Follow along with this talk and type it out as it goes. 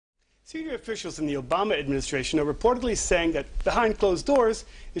Senior officials in the Obama administration are reportedly saying that behind closed doors,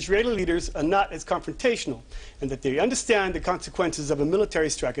 Israeli leaders are not as confrontational and that they understand the consequences of a military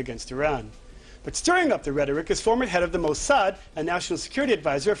strike against Iran. But stirring up the rhetoric is former head of the Mossad and National Security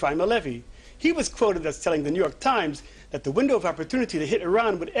Advisor Ephraim Halevi. He was quoted as telling the New York Times that the window of opportunity to hit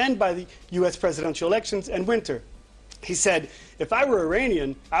Iran would end by the U.S. presidential elections and winter. He said, "If I were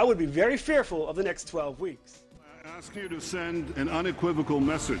Iranian, I would be very fearful of the next 12 weeks. I ask you to send an unequivocal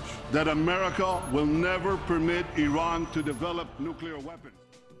message that America will never permit Iran to develop nuclear weapons."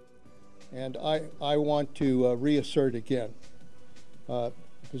 And I want to reassert again the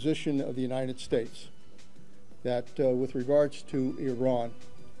position of the United States that with regards to Iran,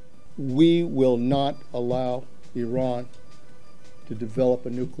 we will not allow Iran to develop a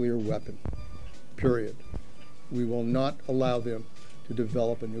nuclear weapon, period. We will not allow them to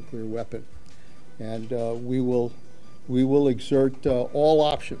develop a nuclear weapon. And we will exert all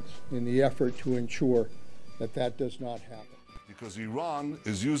options in the effort to ensure that that does not happen. Because Iran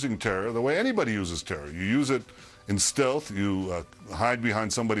is using terror the way anybody uses terror. You use it in stealth, you hide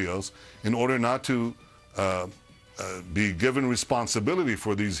behind somebody else in order not to be given responsibility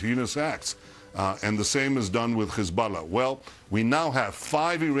for these heinous acts. And the same is done with Hezbollah. Well, we now have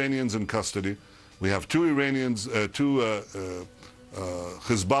 5 Iranians in custody. We have 2 Iranians,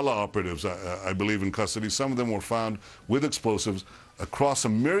 Hezbollah operatives, I believe, in custody. Some of them were found with explosives across a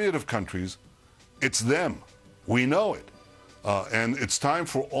myriad of countries. It's them. We know it. And it's time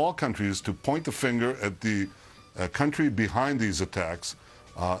for all countries to point the finger at the country behind these attacks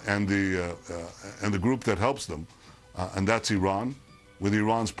and the group that helps them, and that's Iran, with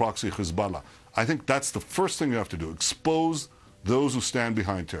Iran's proxy Hezbollah. I think that's the first thing you have to do, expose those who stand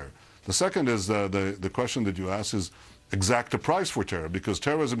behind terror. The second is the question that you asked is exact a price for terror, because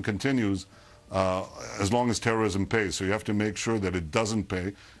terrorism continues as long as terrorism pays. So you have to make sure that it doesn't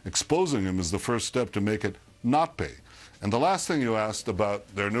pay. Exposing them is the first step to make it not pay. And the last thing you asked about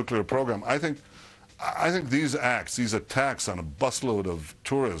their nuclear program, I think these acts, these attacks on a busload of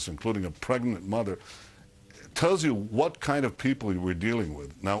tourists, including a pregnant mother, tells you what kind of people we're dealing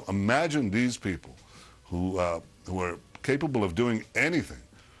with. Now imagine these people who are capable of doing anything.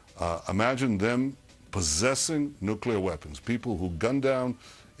 Imagine them possessing nuclear weapons, people who gun down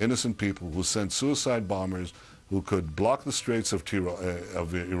innocent people, who sent suicide bombers, who could block the straits of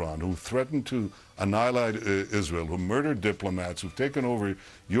Iran, who threatened to annihilate Israel, who murdered diplomats, who've taken over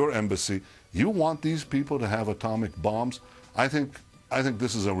your embassy. You want these people to have atomic bombs? I think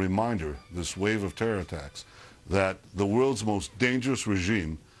this is a reminder, this wave of terror attacks, that the world's most dangerous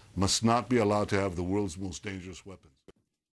regime must not be allowed to have the world's most dangerous weapon.